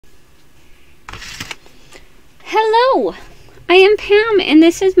Hello, I am Pam and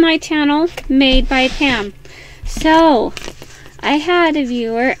this is my channel Made by Pam. So I had a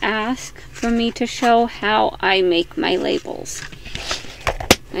viewer ask for me to show how I make my labels.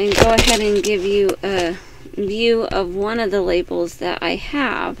 I can go ahead and give you a view of one of the labels that I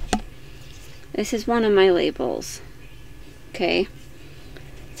have. This is one of my labels. Okay,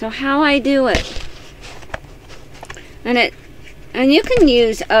 so how I do it, and you can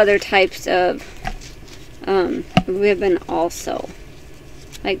use other types of ribbon also.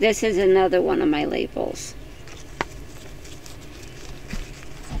 Like this is another one of my labels.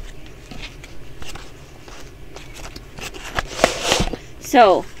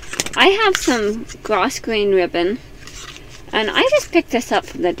 So I have some grosgrain ribbon, and I just picked this up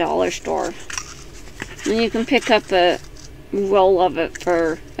from the dollar store. And you can pick up a roll of it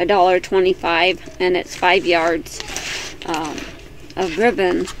for $1.25, and it's 5 yards of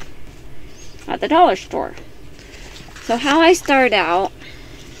ribbon at the dollar store. So how I start out,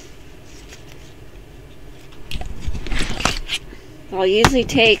 I'll usually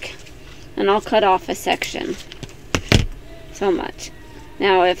take and I'll cut off a section, so much.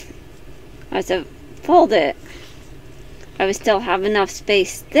 Now if I was to fold it, I would still have enough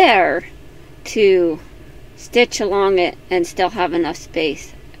space there to stitch along it and still have enough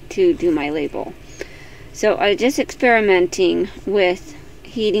space to do my label. So I'm just experimenting with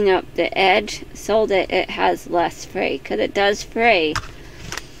heating up the edge so that it has less fray, because it does fray.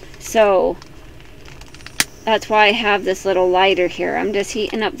 So that's why I have this little lighter here. I'm just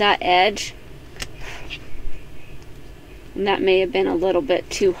heating up that edge, and that may have been a little bit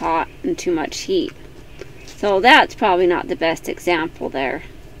too hot and too much heat. So that's probably not the best example there,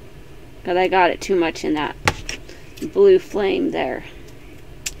 because I got it too much in that blue flame there.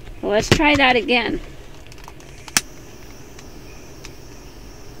 Well, let's try that again.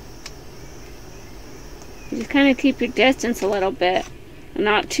 Just kind of keep your distance a little bit,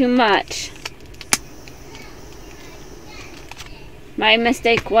 not too much. My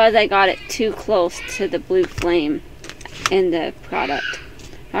mistake was I got it too close to the blue flame in the product.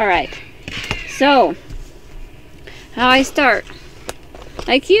 Alright, so how I start.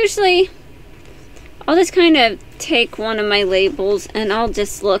 Like usually, I'll just kind of take one of my labels and I'll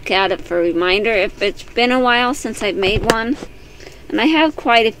just look at it for a reminder if it's been a while since I've made one. And I have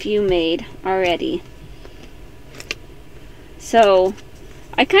quite a few made already. So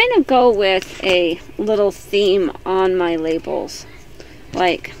I kind of go with a little theme on my labels.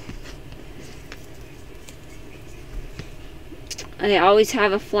 Like, I always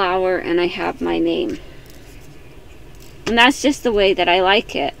have a flower and I have my name. And that's just the way that I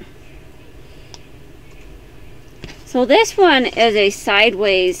like it. So this one is a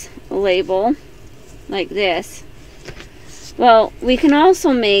sideways label, like this. Well, we can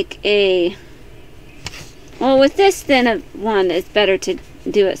also make a, well, with this thin one, it's better to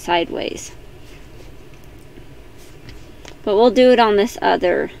do it sideways. But we'll do it on this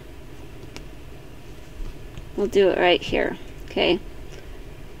other. We'll do it right here, okay?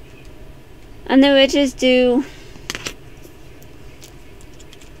 And the ridges do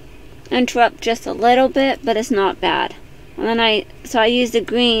interrupt just a little bit, but it's not bad. And then I use the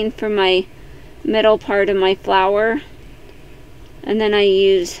green for my middle part of my flower, and then I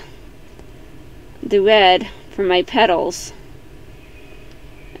use the red for my petals.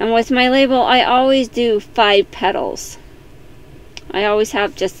 And with my label, I always do 5 petals. I always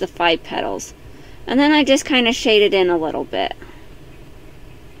have just the 5 petals. And then I just kind of shade it in a little bit.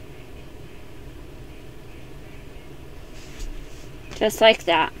 Just like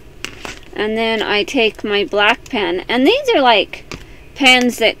that. And then I take my black pen, and these are like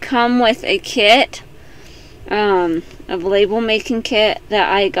pens that come with a kit, of label making kit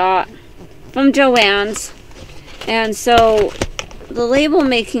that I got from Joann's. And so the label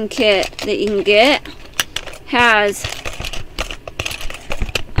making kit that you can get has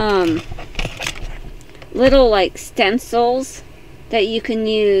little like stencils that you can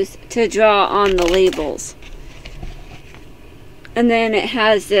use to draw on the labels. And then it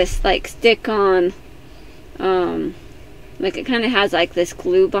has this like stick on, like it kind of has like this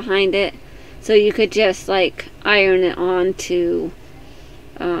glue behind it, so you could just like iron it on to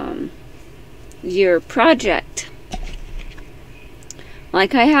your project.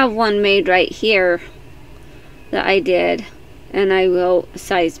 Like I have one made right here that I did, and I wrote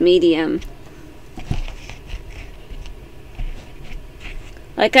size medium.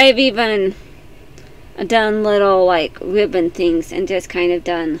 Like I've even done little like ribbon things and just kind of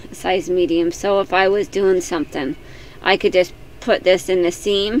done size medium, so if I was doing something I could just put this in the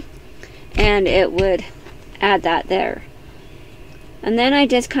seam and it would add that there. And then I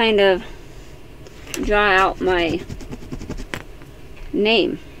just kind of draw out my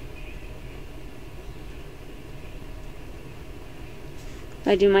name.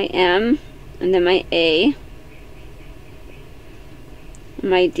 I do my M, and then my A,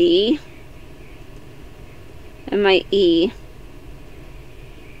 my D, and my E.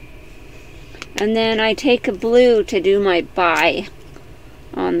 And then I take a blue to do my by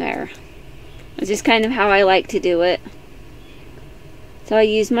on there. It's just kind of how I like to do it. So I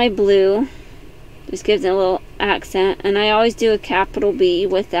use my blue. Just gives it a little accent. And I always do a capital B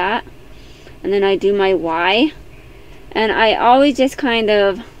with that. And then I do my Y. And I always just kind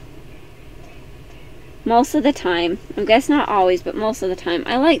of, most of the time, I guess not always, but most of the time,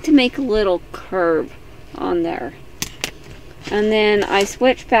 I like to make a little curve on there. And then I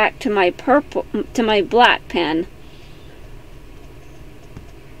switch back to my purple, to my black pen.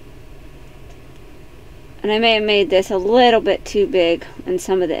 And I may have made this a little bit too big in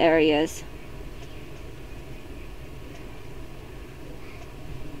some of the areas.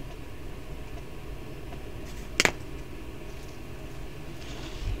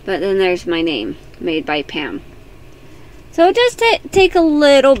 But then there's my name, made by Pam. So just take a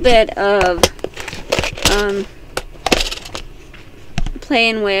little bit of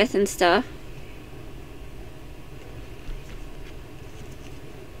playing with and stuff.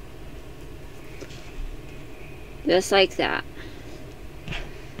 Just like that.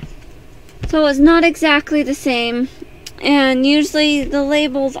 So it's not exactly the same, and usually the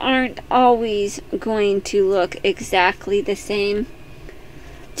labels aren't always going to look exactly the same,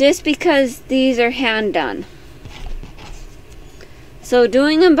 just because these are hand done. So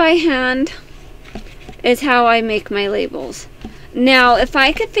doing them by hand is how I make my labels. Now, if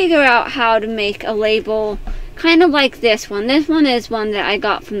I could figure out how to make a label kind of like this one. This one is one that I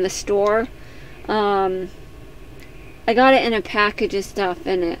got from the store. I got it in a package of stuff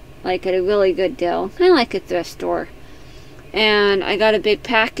in it, like at a really good deal, kind of like a thrift store. And I got a big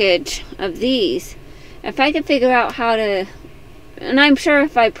package of these. If I could figure out how to, and I'm sure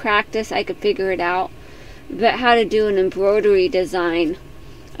if I practice I could figure it out, but how to do an embroidery design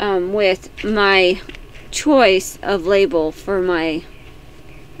with my choice of label for my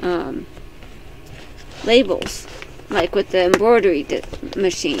labels, like with the embroidery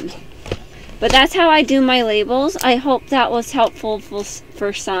machine. But that's how I do my labels. I hope that was helpful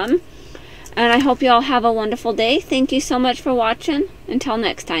for some. And I hope you all have a wonderful day. Thank you so much for watching. Until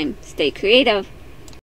next time, stay creative.